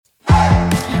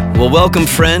Well, welcome,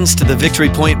 friends, to the Victory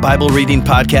Point Bible Reading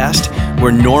Podcast,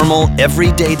 where normal,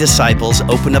 everyday disciples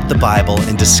open up the Bible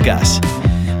and discuss.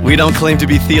 We don't claim to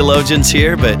be theologians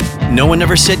here, but no one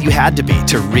ever said you had to be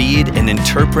to read and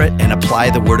interpret and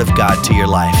apply the Word of God to your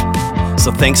life.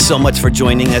 So thanks so much for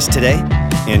joining us today,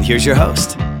 and here's your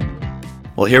host.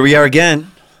 Well, here we are again,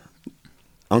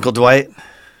 Uncle Dwight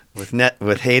with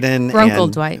Hayden.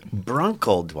 Brunkle Dwight.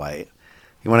 Brunkle Dwight.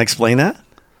 You want to explain that?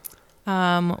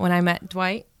 When I met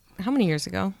Dwight, how many years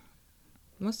ago?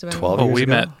 Must have been 12 Oh, years we ago?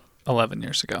 met 11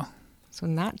 years ago. So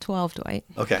not 12, Dwight.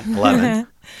 Okay, 11.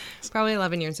 Probably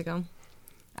 11 years ago.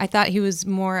 I thought he was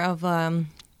more of a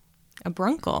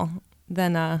brunkle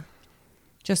than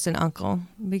just an uncle.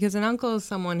 Because an uncle is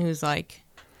someone who's like,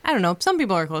 I don't know, some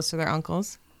people are close to their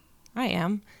uncles. I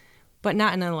am. But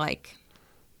not in a like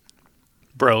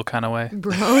Bro kind of way.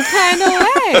 bro kind of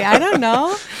way. I don't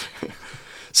know.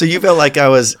 So you felt like I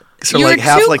was sort You of were like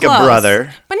half too like close, a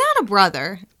brother. But not a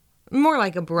brother. More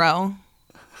like a bro.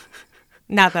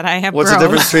 Not that I have What's bros. the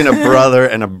difference between a brother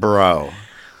and a bro?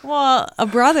 Well, a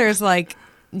brother is like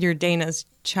your Dana's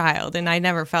child, and I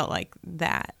never felt like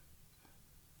that.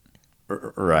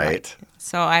 Right.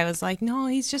 So I was like, no,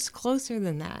 he's just closer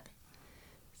than that.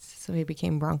 So he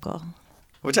became Brunkle.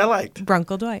 Which I liked.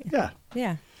 Brunkle Dwight. Yeah.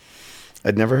 Yeah.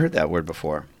 I'd never heard that word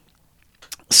before.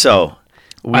 So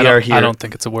we I are here. I don't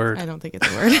think it's a word. I don't think it's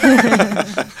a word.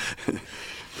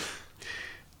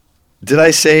 Did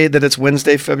I say that it's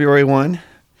Wednesday, February 1?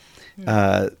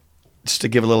 Just to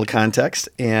give a little context.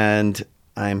 And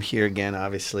I'm here again,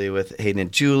 obviously, with Hayden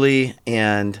and Julie.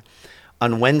 And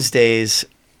on Wednesdays,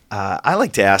 I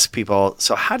like to ask people,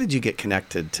 so how did you get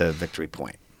connected to Victory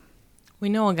Point? We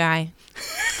know a guy.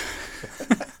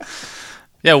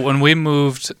 Yeah, when we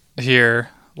moved here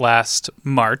last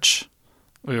March,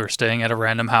 we were staying at a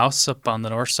random house up on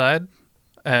the north side,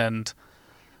 and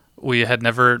we had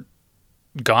never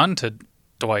gone to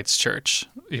Dwight's church,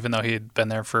 even though he had been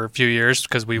there for a few years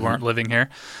because we weren't living here.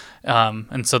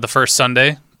 And so the first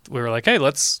Sunday, we were like, hey,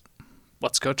 let's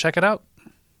go check it out.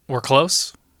 We're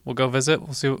close. We'll go visit.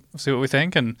 We'll see what we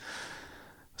think. And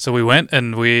so we went,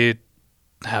 and we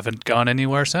haven't gone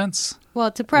anywhere since. Well,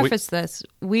 to preface this,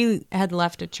 we had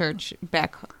left a church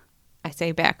back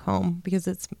home because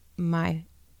it's my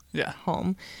Yeah.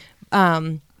 home,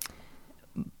 that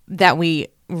we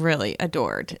really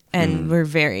adored, and we're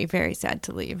very, very sad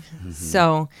to leave.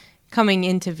 So coming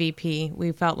into VP,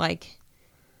 we felt like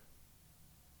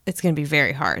it's going to be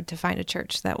very hard to find a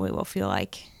church that we will feel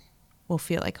like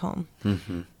home.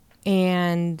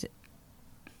 And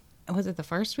was it the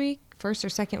first or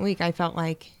second week? I felt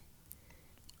like,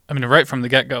 I mean, right from the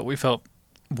get-go, we felt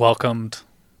welcomed,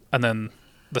 and then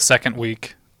the second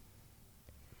week,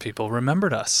 people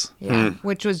remembered us.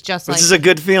 which was just Which like, is a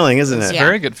good feeling, isn't It's it? a Yeah.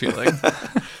 very good feeling.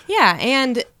 yeah,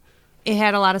 and it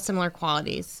had a lot of similar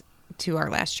qualities to our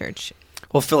last church.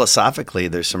 Well, philosophically,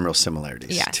 there's some real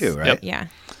similarities Yes. too, right? Yep. Yeah.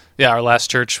 Yeah, our last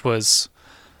church was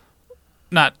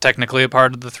not technically a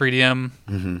part of the 3DM,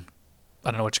 I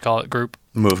don't know what you call it, group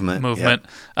Movement.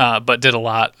 but did a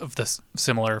lot of the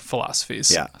similar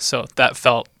philosophies. Yeah. So that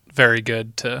felt very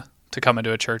good to come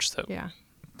into a church that Yeah.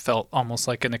 felt almost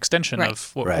like an extension Right.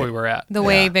 of what Right. we were at. The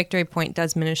way Yeah. Victory Point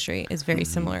does ministry is very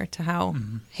similar to how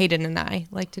Hayden and I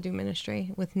like to do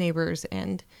ministry with neighbors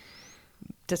and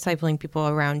discipling people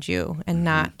around you, and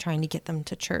not trying to get them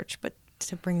to church, but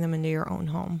to bring them into your own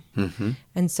home.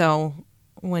 And so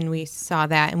when we saw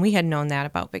that, and we had known that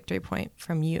about Victory Point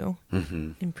from you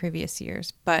in previous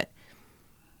years, but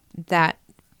that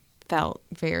felt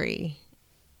very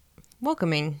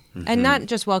welcoming, and not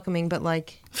just welcoming, but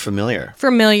like Familiar.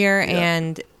 familiar,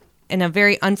 and in a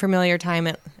very unfamiliar time,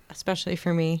 especially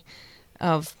for me,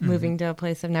 of moving to a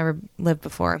place I've never lived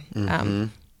before. Yeah.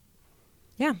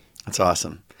 That's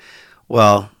awesome.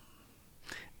 Well,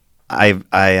 I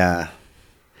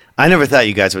never thought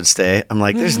you guys would stay. I'm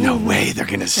like, there's no way they're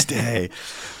gonna stay.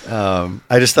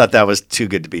 I just thought that was too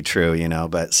good to be true, you know.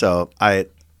 But so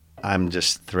I'm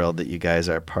just thrilled that you guys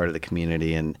are part of the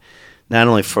community, and not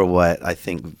only for what I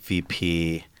think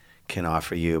VP can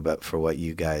offer you, but for what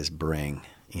you guys bring,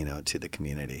 you know, to the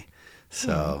community.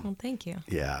 So Well, thank you.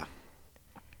 yeah,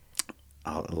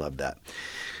 I love that.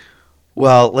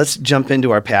 Well, let's jump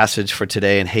into our passage for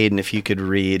today. And Hayden, if you could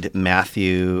read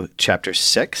Matthew chapter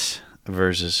 6,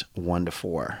 verses 1 to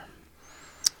 4.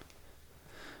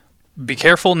 Be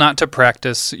careful not to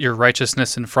practice your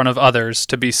righteousness in front of others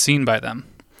to be seen by them.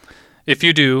 If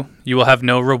you do, you will have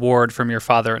no reward from your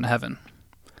Father in heaven.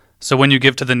 So when you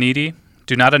give to the needy,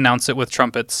 do not announce it with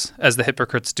trumpets, as the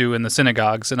hypocrites do in the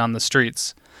synagogues and on the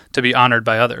streets, to be honored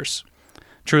by others.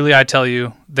 Truly I tell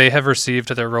you, they have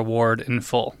received their reward in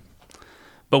full.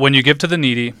 But when you give to the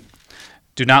needy,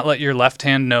 do not let your left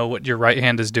hand know what your right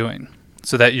hand is doing,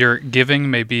 so that your giving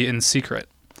may be in secret.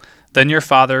 Then your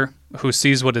Father, who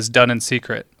sees what is done in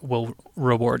secret, will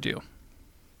reward you.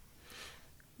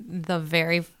 The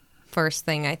very first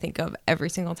thing I think of every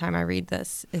single time I read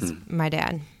this is my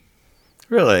dad.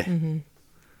 Really?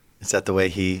 Is that the way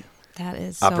he That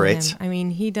is operates? so him. I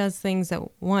mean, he does things that,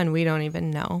 one, we don't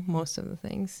even know, most of the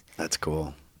things. That's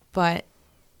cool. But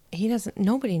he doesn't,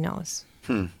 nobody knows.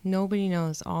 Nobody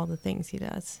knows all the things he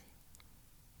does,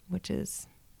 which is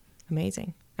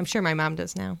amazing. I'm sure my mom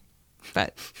does now,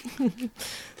 but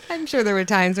I'm sure there were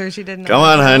times where she didn't know. Come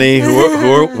on, honey.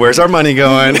 Where's our money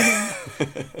going?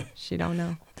 She don't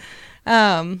know.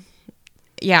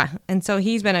 Yeah, and so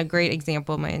he's been a great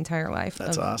example my entire life.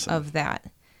 That's awesome. Of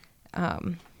that.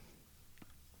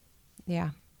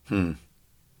 Yeah.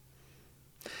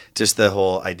 Just the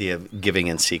whole idea of giving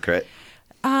in secret.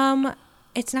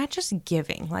 It's not just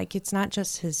giving, like it's not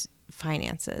just his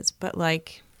finances, but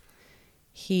like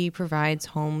he provides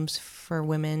homes for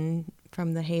women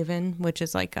from the Haven, which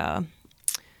is like a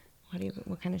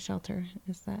what kind of shelter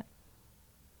is that?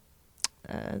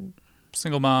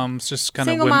 Single moms, just kind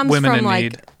Single of moms women from in like,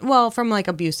 need. well, from like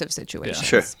abusive situations.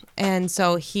 Sure. And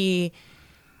so he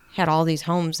had all these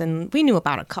homes, and we knew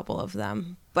about a couple of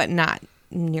them, but not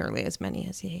nearly as many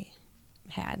as he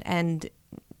had. And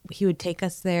he would take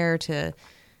us there to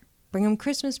bring him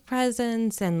Christmas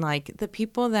presents, and like the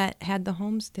people that had the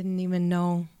homes didn't even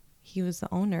know he was the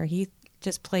owner. He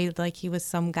just played like he was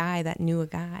some guy that knew a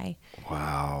guy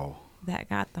Wow. that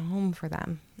got the home for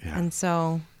them. Yeah. And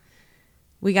so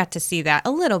we got to see that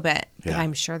a little bit, but Yeah.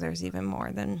 I'm sure there's even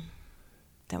more than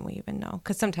we even know.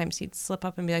 Because sometimes he'd slip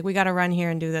up and be like, "We got to run here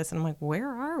and do this," and I'm like, "Where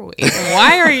are we?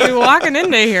 Why are you walking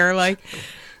into here?" Like,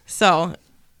 so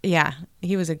yeah,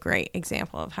 he was a great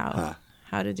example of how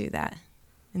to do that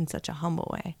in such a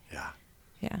humble way. Yeah.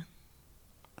 Yeah,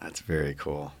 That's very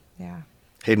cool. yeah.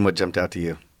 Hayden, what jumped out to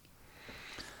you?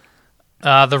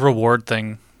 The reward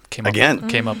thing came Again.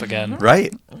 Came up again.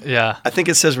 Right. Yeah. I think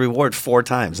it says reward 4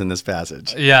 times in this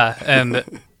passage. Yeah, and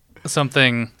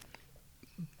something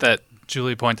that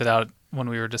Julie pointed out when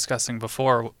we were discussing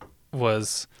before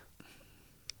was,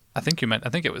 I think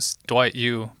it was Dwight,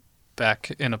 you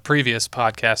back in a previous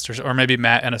podcast, or maybe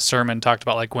Matt in a sermon talked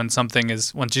about like when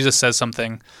Jesus says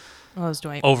something Well, it was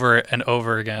Dwight. over and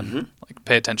over again, like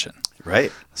pay attention.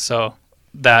 Right. So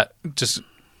that just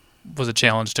was a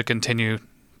challenge to continue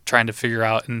trying to figure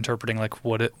out and interpreting like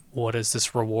what does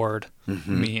this reward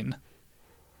mean?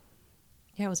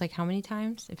 Yeah, it was like how many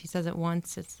times? If he says it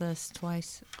once, it's this,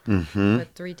 twice, but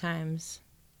 3 times.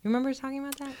 You remember talking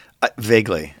about that?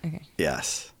 Vaguely. Okay.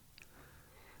 Yes.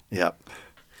 Yep.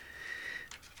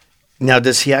 Now,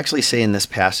 does he actually say in this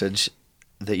passage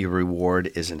that your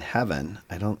reward is in heaven?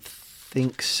 I don't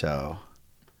think so.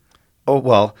 Oh,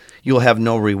 well, you'll have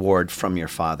no reward from your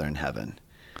Father in heaven.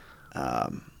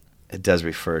 It does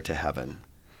refer to heaven.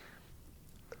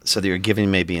 So that your giving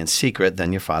may be in secret,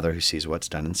 then your Father who sees what's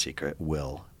done in secret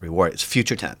will reward. It's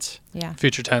future tense. Yeah.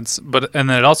 Future tense, and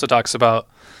then it also talks about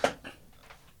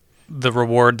the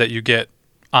reward that you get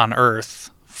on earth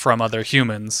from other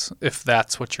humans if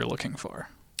that's what you're looking for.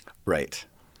 Right.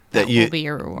 That will be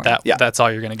your reward. That's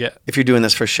all you're going to get. If you're doing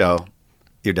this for show,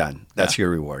 you're done. That's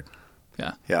your reward.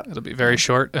 Yeah. Yeah. It'll be very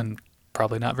short and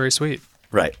probably not very sweet.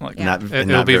 Right. Like, Yeah.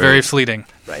 It'll be very fleeting.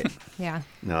 Right. Yeah.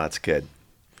 No, that's good.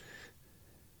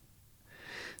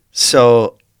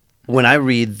 So when I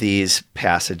read these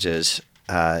passages,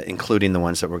 including the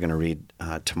ones that we're going to read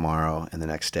tomorrow and the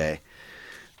next day,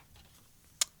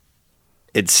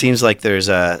 it seems like there's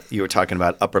you were talking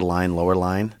about upper line, lower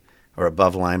line, or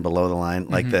above line, below the line.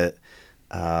 Like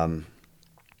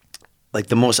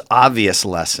the most obvious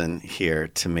lesson here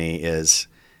to me is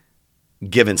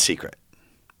give in secret.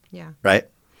 Yeah. Right?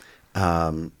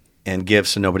 And give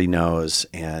so nobody knows.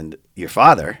 And your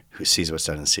Father, who sees what's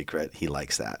done in secret, he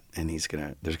likes that. And there's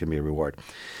going to be a reward.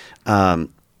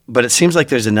 But it seems like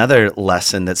there's another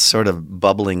lesson that's sort of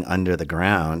bubbling under the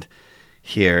ground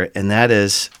here. And that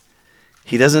is,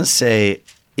 he doesn't say,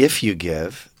 if you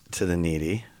give to the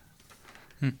needy.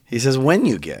 He says, when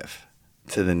you give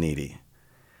to the needy.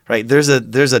 Right? There's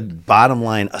a bottom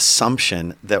line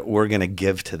assumption that we're going to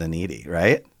give to the needy,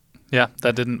 right? Yeah,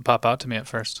 that didn't pop out to me at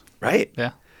first. Right.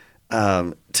 Yeah.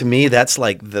 To me, that's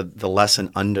like the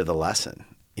lesson under the lesson,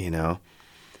 you know,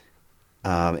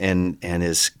 and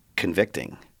is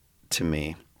convicting to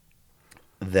me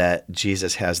that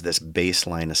Jesus has this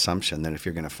baseline assumption that if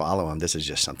you're going to follow him, this is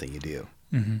just something you do.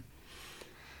 Mm-hmm.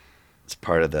 It's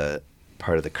part of the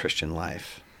Christian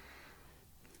life.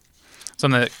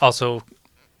 Something that also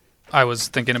I was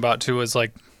thinking about too is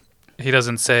like he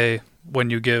doesn't say when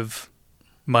you give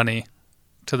money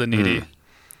to the needy.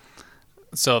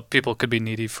 So people could be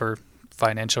needy for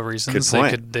financial reasons. Good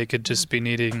point. They could just be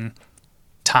needing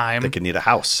time. They could need a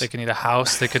house. They could need a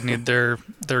house. They could need their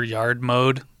yard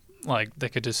mowed. Like, they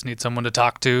could just need someone to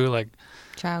talk to. Like,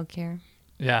 Childcare.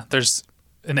 yeah, there's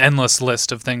an endless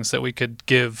list of things that we could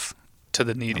give to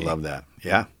the needy. I love that.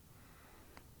 Yeah.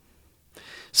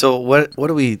 So what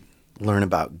do we learn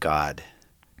about God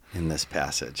in this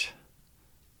passage?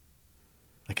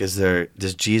 Like,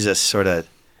 does Jesus sort of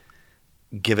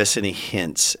give us any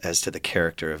hints as to the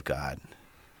character of God?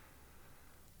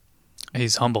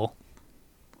 He's humble.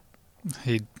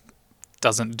 He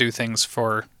doesn't do things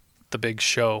for the big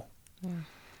show.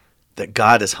 That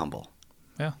God is humble.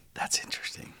 Yeah. That's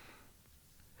interesting.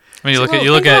 I mean, Think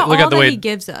look about at all the that way he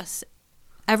gives us.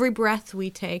 Every breath we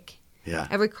take, Yeah.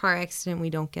 every car accident we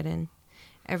don't get in,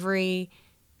 every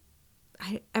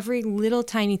little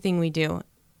tiny thing we do,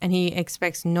 and he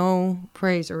expects no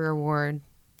praise or reward.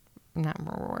 Not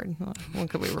reward. What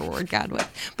could we reward God with?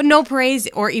 But no praise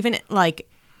or even like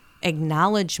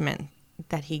acknowledgement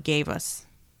that he gave us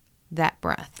that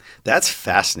breath. That's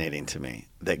fascinating to me,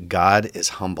 that God is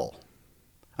humble.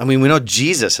 I mean, we know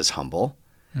Jesus is humble,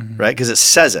 right? Because it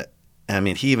says it. I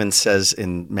mean, he even says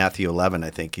in Matthew 11, I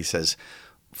think, he says,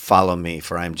 "Follow me,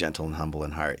 for I am gentle and humble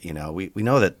in heart." You know, we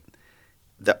know that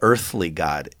the earthly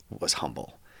God was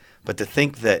humble. But to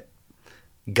think that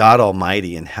God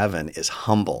Almighty in heaven is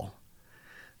humble,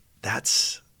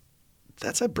 that's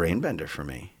a brain bender for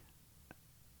me.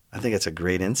 I think it's a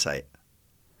great insight.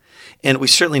 And we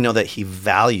certainly know that he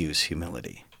values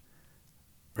humility,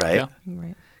 right? Yeah.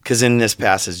 Right. Because in this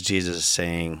passage, Jesus is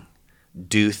saying,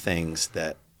 do things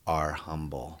that are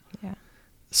humble. Yeah.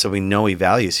 So we know he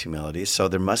values humility, so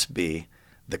there must be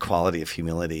the quality of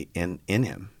humility in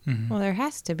him. Well, there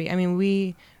has to be. I mean,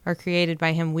 we are created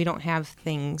by him. We don't have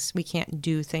things. We can't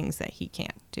do things that he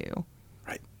can't do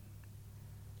Right.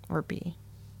 or be.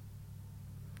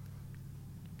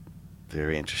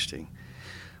 Very interesting.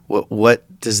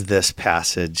 What does this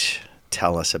passage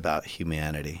tell us about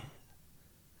humanity?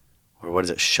 Or what does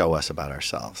it show us about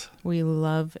ourselves? We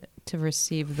love to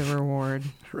receive the reward.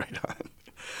 Right on.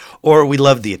 Or we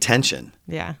love the attention,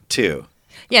 Yeah. too.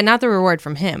 Yeah, not the reward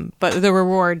from him, but the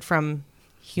reward from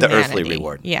humanity. The earthly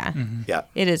reward. Yeah. Yeah.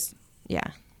 It is.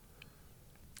 Yeah.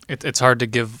 it's hard to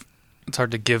give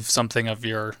something of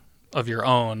your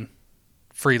own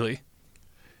freely.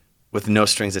 With no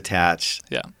strings attached.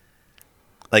 Yeah.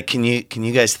 Like, can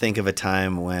you guys think of a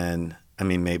time when, I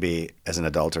mean, maybe as an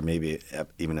adult or maybe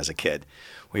even as a kid,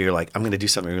 where you're like, I'm going to do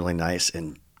something really nice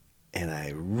and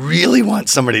I really want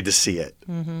somebody to see it.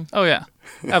 Oh yeah.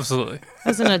 Absolutely.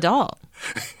 As an adult.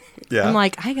 Yeah. I'm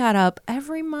like, I got up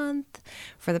every month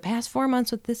for the past 4 months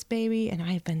with this baby, and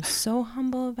I've been so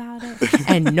humble about it,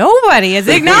 and nobody is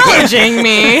acknowledging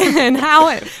me and how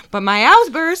it. But my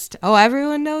outburst,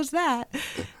 everyone knows that.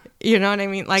 You know what I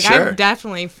mean? Like, Sure. I've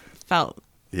definitely felt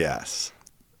Yes.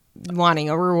 wanting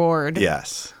a reward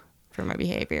Yes. for my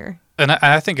behavior. And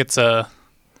I think it's a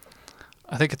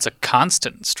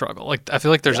constant struggle. Like, I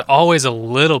feel like there's always a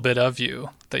little bit of you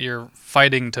that you're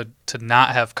fighting to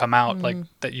not have come out. Like,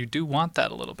 that you do want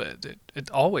that a little bit. It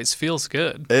always feels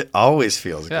good. It always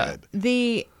feels Yeah. good.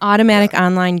 The automatic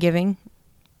online giving.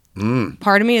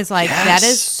 Part of me is like, that Yes.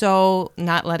 is so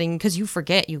not letting, because you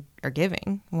forget you are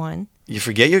giving, one. You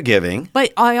forget you're giving.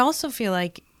 But I also feel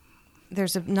like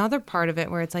there's another part of it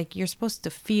where it's like you're supposed to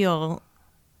feel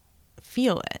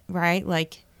it, right?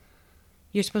 Like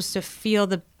you're supposed to feel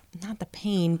not the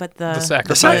pain, but the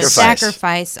sacrifice. The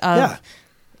sacrifice of Yeah.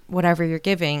 whatever you're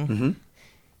giving.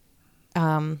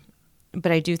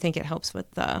 But I do think it helps with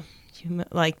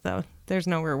there's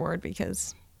no reward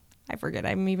because I forget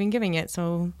I'm even giving it.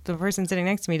 So the person sitting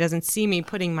next to me doesn't see me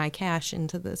putting my cash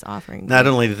into this offering. Not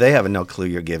only do they have no clue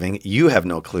you're giving, you have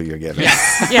no clue you're giving.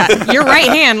 Yeah, your right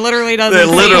hand literally doesn't It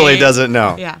literally see. doesn't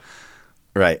know. Yeah.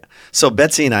 Right. So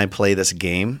Betsy and I play this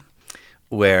game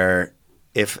where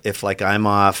if like I'm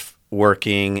off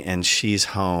working and she's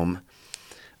home,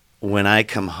 when I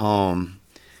come home,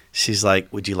 she's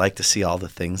like, "Would you like to see all the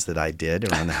things that I did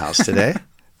around the house today?"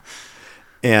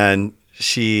 And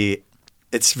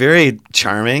it's very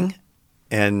charming.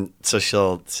 And so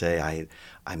she'll say,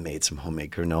 I made some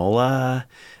homemade granola,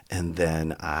 and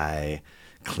then I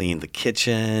cleaned the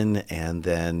kitchen, and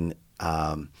then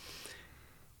and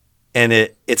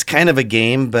it's kind of a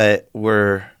game, but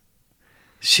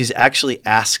she's actually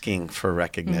asking for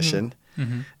recognition.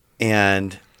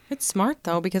 And It's smart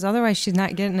though, because otherwise she's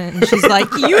not getting it, and she's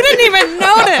like, "You didn't even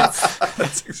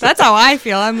notice." That's how I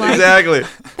feel. I'm like, exactly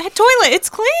that toilet, it's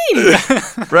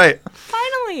clean. right.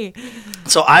 Finally. family.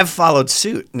 So I've followed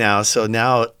suit now. So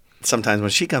now sometimes when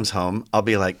she comes home, I'll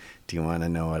be like, do you want to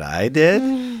know what I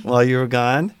did while you were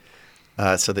gone?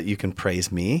 So that you can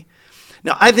praise me.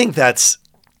 Now, I think that's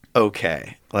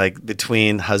okay. Like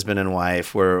between husband and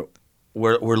wife, we're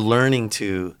learning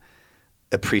to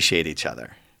appreciate each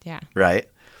other. Yeah. Right?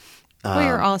 Well,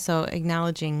 you're also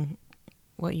acknowledging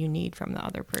what you need from the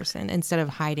other person instead of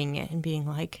hiding it and being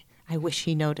like, I wish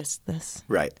he noticed this.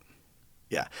 Right.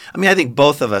 Yeah. I mean, I think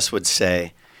both of us would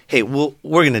say, hey, we're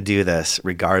going to do this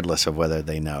regardless of whether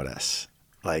they notice.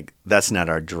 Like, that's not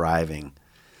our driving.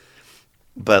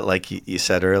 But like you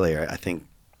said earlier, I think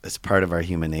it's part of our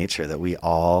human nature that we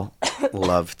all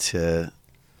love to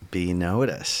be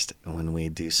noticed when we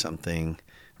do something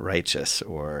righteous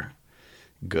or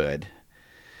good.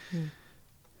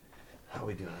 How are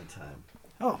we doing on time?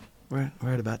 Oh,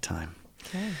 we're at about time.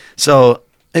 Okay. So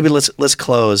maybe let's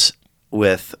close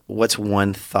with what's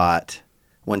one thought,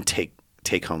 one take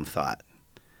home thought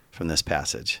from this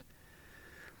passage.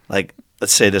 Like,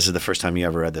 let's say this is the first time you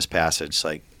ever read this passage.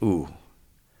 Like, ooh,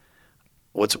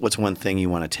 what's one thing you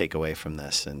want to take away from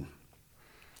this and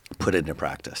put it into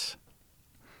practice?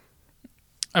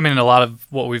 I mean, a lot of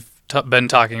what we've been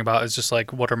talking about is just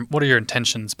like what are your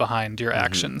intentions behind your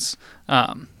actions.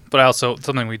 But also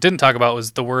something we didn't talk about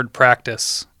was the word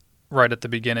practice right at the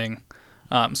beginning.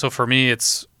 So for me,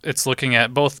 it's looking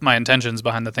at both my intentions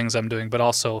behind the things I'm doing, but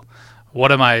also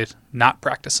what am I not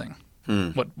practicing?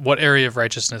 What area of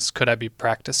righteousness could I be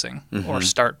practicing or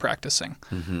start practicing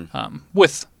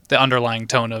with the underlying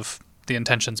tone of the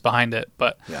intentions behind it,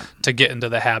 but to get into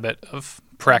the habit of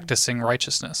practicing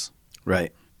righteousness.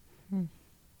 Right.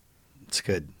 It's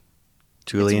good.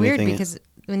 Julie, it's weird anything? because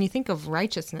when you think of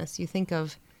righteousness, you think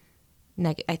of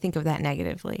I think of that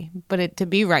negatively. But to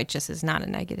be righteous is not a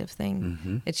negative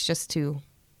thing. It's just to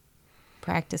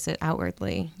practice it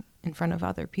outwardly in front of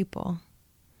other people.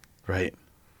 Right.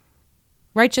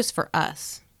 Righteous for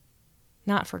us,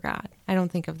 not for God. I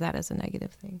don't think of that as a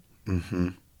negative thing.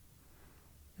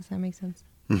 Does that make sense?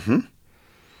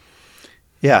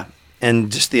 Yeah.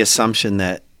 And just the assumption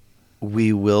that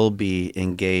we will be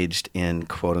engaged in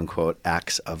quote unquote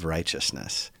acts of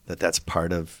righteousness, that's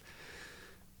part of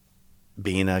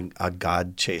being a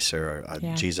God chaser or a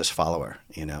Jesus follower,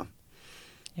 you know?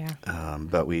 Yeah.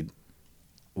 But we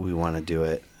want to do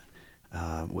it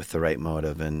with the right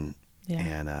motive and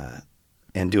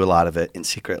do a lot of it in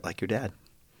secret like your dad.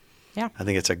 Yeah. I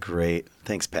think it's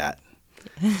thanks, Pat.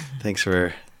 Thanks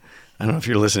for, I don't know if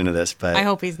you're listening to this, but. I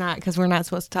hope he's not, because we're not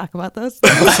supposed to talk about those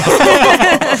things.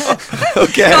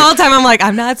 Okay. The whole time I'm like,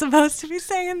 I'm not supposed to be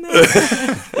saying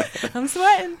this. I'm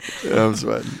sweating.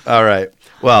 All right.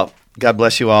 Well, God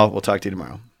bless you all. We'll talk to you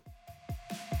tomorrow.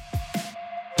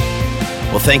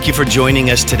 Well, thank you for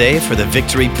joining us today for the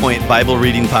Victory Point Bible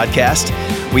Reading Podcast.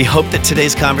 We hope that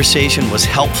today's conversation was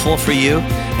helpful for you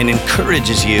and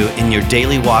encourages you in your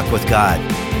daily walk with God.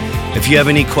 If you have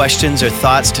any questions or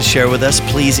thoughts to share with us,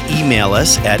 please email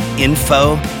us at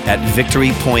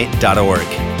info@victorypoint.org.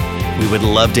 We would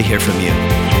love to hear from you.